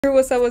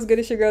What's up? What's good?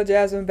 It's your girl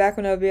Jasmine back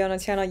on another video on the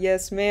channel.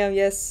 Yes, ma'am.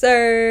 Yes,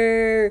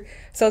 sir.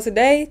 So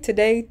today,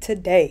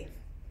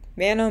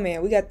 man, oh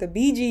man, we got the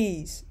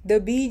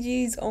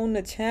BGs, on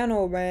the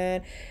channel,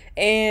 man.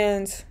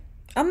 And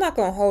I'm not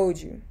gonna hold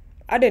you.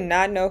 I did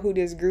not know who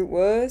this group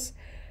was,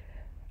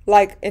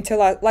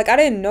 until I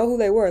didn't know who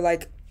they were.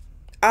 Like,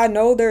 I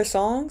know their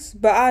songs,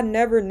 but I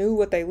never knew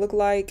what they looked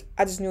like.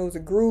 I just knew it was a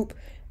group,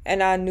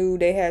 and I knew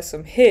they had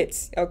some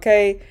hits,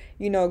 okay?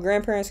 You know,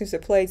 grandparents used to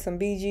play some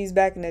BGs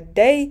back in the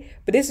day,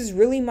 but this is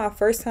really my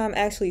first time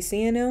actually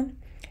seeing them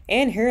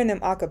and hearing them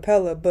a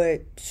cappella.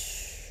 But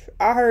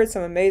I heard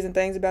some amazing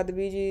things about the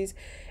BGs,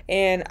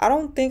 and I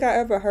don't think I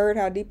ever heard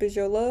How Deep Is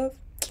Your Love.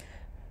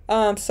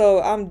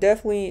 So I'm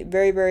definitely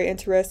very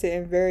interested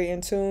and very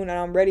in tune, and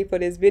I'm ready for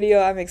this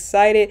video. I'm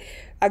excited.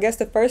 I guess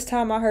the first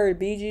time I heard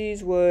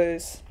BGs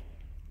was,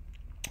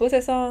 what's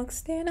that song?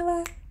 Stand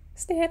Alive,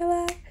 Stand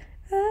Alive.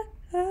 Ha,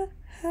 ha,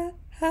 ha,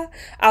 ha.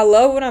 I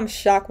love when I'm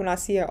shocked when I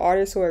see an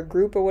artist or a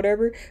group or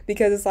whatever,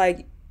 because it's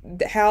like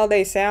how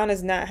they sound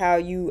is not how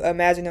you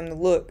imagine them to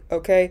look,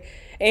 okay?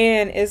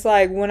 And it's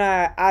like when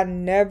I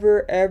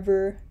never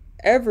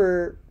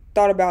ever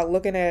thought about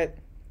looking at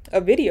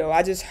a video.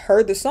 I just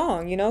heard the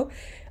song, you know?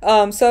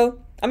 So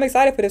I'm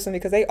excited for this one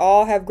because they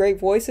all have great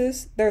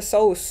voices. They're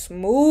so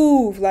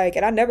smooth,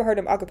 and I never heard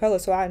them a cappella,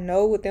 so I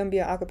know with them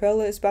being a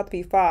cappella, it's about to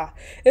be fire.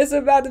 It's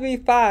about to be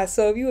fire.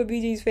 So if you a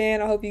BG's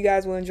fan, I hope you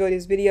guys will enjoy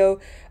this video.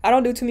 I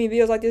don't do too many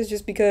videos like this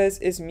just because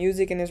it's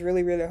music and it's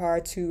really really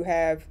hard to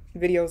have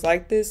videos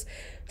like this.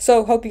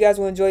 So hope you guys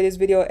will enjoy this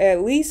video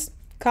at least.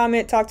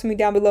 Comment, talk to me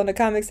down below in the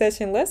comment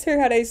section. Let's hear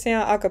how they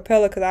sound a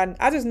cappella, because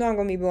I just know I'm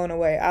going to be blown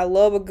away. I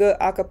love a good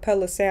a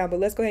cappella sound, but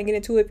let's go ahead and get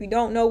into it. If you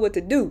don't know what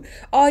to do.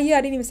 Oh yeah,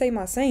 I didn't even say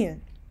my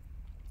saying.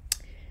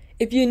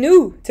 If you're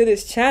new to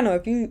this channel,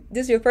 if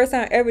this is your first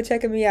time ever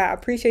checking me out, I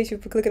appreciate you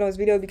for clicking on this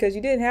video, because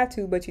you didn't have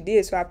to, but you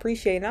did, so I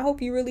appreciate it. And I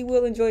hope you really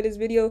will enjoy this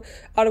video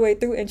all the way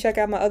through and check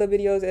out my other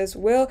videos as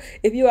well.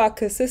 If you are a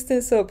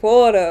consistent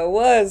supporter,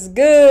 what's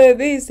good,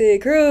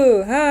 BC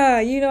crew?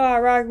 You know I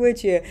rock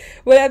with you.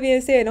 With that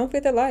being said, don't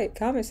forget to like,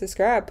 comment,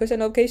 subscribe, push that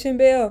notification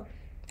bell.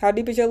 How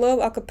Deep Is Your Love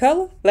a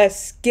cappella?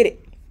 Let's get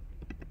it.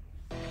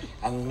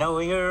 I know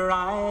your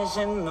eyes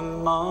in the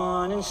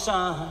morning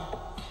sun.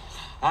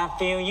 I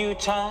feel you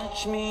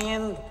touch me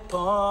in the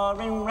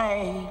pouring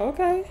rain.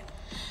 Okay.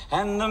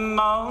 And the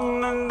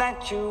moment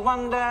that you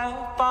wander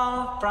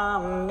far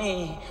from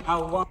me, I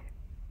want.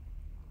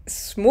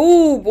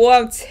 Smooth, boy,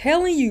 I'm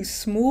telling you,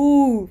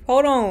 smooth.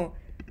 Hold on.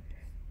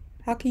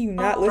 How can you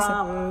not listen?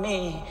 From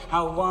me,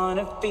 I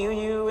wanna feel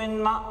you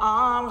in my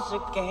arms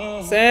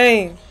again.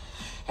 Same.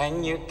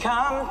 And you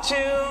come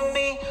to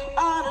me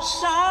on a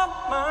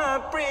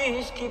summer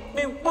breeze, keep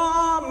me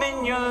warm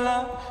in your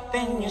love,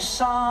 then you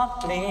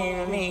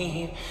softly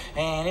leave.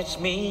 And it's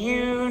me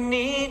you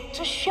need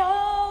to show.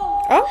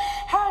 Oh.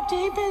 How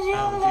deep is your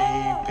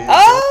love?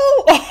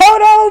 Oh,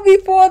 hold on,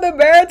 before the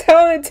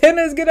baritone and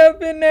tenors get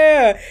up in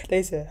there.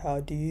 They said, how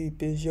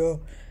deep is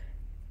your...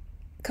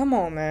 Come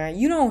on, man.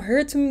 You don't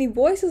hear too many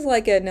voices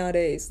like that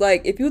nowadays.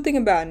 Like, if you think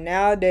about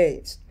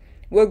nowadays,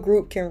 what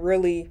group can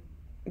really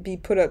be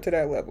put up to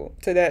that level,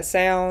 to that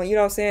sound? You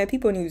know what I'm saying?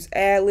 People use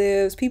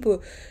ad-libs.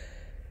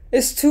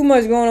 It's too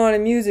much going on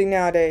in music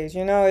nowadays,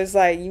 you know? It's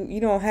like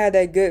you don't have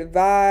that good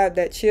vibe,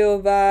 that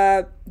chill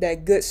vibe,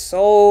 that good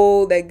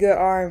soul, that good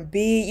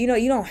R&B. You know,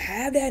 you don't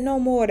have that no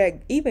more,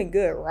 that even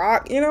good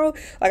rock, you know?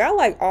 Like, I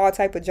like all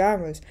type of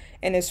genres,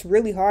 and it's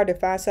really hard to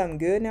find something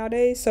good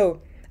nowadays.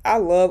 So I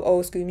love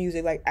old school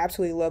music, like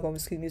absolutely love old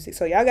school music.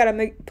 So y'all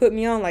gotta put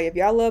me on, like, if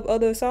y'all love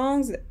other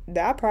songs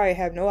that I probably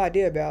have no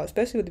idea about,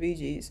 especially with the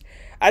BGs.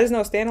 I just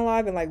know Stand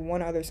Alive and like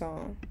one other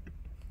song,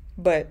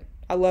 but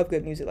I love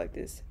good music like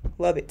this.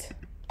 Love it.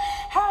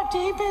 How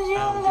deep is your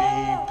love?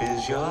 How deep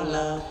is your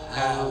love?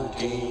 How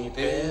deep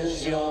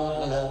is your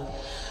love?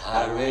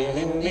 I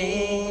really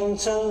mean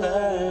to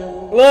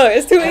learn. Look,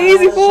 it's too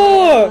easy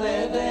for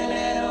him.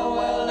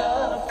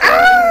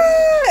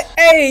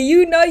 Hey,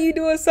 you know you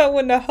doing something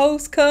when the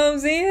host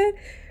comes in.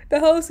 The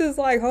host is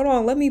like, hold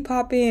on, let me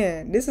pop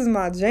in. This is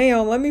my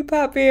jam. Let me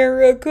pop in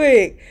real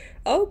quick.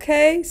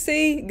 Okay,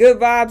 see? Good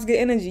vibes, good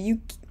energy. You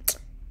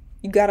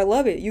gotta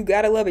love it. You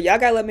gotta love it. Y'all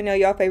gotta let me know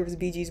y'all favorites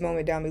BG's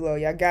moment down below.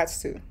 Y'all got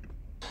to.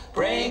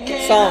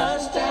 Breaking Song.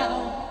 us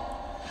down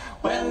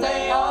when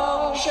they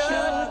all should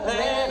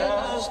let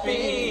us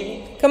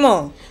be. Come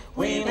on.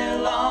 We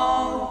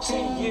belong to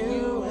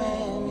you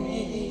and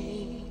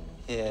me.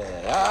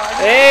 Yeah.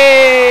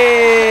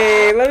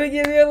 Hey, let me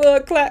give you a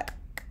little clap.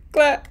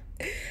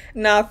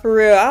 Nah, for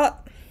real.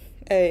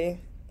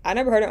 I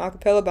never heard an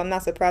acapella, but I'm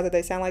not surprised that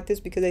they sound like this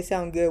because they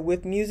sound good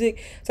with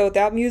music. So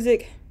without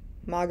music,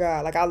 my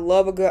God, like, I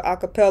love a good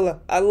acapella.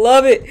 I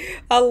love it.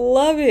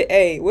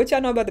 Hey, what y'all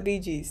know about the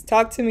BGs?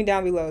 Talk to me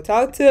down below.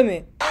 Talk to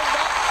me.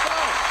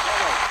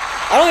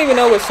 I don't even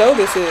know what show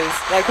this is.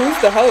 Like, who's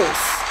the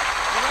host?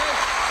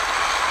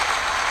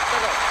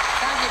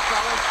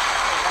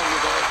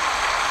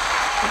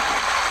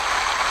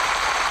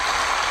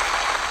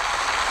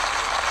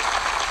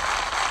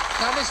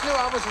 Now, this new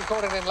album was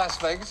recorded in Las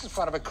Vegas in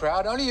front of a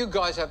crowd. Only you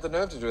guys have the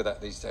nerve to do that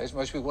these days.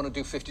 Most people want to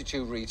do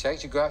 52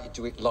 retakes. You go out, you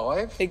do it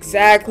live.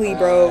 Exactly,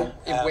 bro.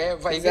 In where?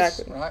 Vegas?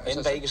 Exactly. Right?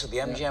 In Vegas at the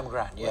MGM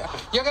Grand, yeah.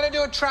 You're going to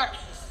do a track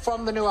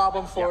from the new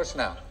album for us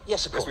now.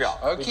 Yes, of course. we are.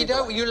 Okie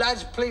doke. You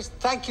lads, please,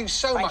 thank you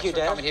so much you, for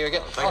Dave. coming here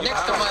again. Thank you.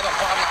 Next time I have a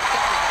party,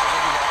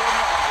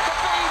 the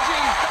Bee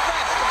Gees, the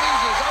best, the Bee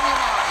Gees, on your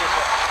mark.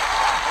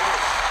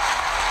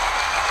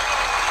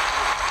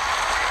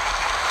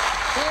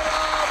 Here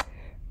are...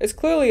 It's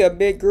clearly a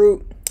big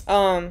group.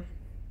 Y'all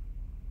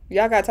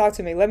gotta talk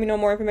to me. Let me know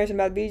more information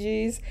about Bee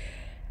Gees.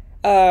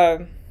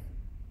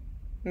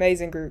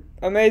 Amazing group.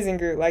 Amazing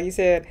group. Like you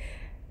said,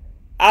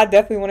 I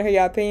definitely want to hear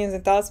your opinions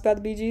and thoughts about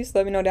the Bee Gees.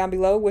 Let me know down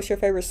below. What's your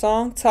favorite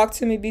song? Talk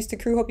to me, Beast the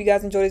Crew. Hope you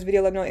guys enjoyed this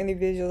video. Let me know any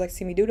videos you'd like to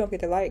see me do. Don't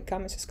forget to like,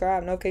 comment,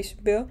 subscribe, notification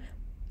bell.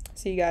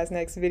 See you guys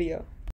next video.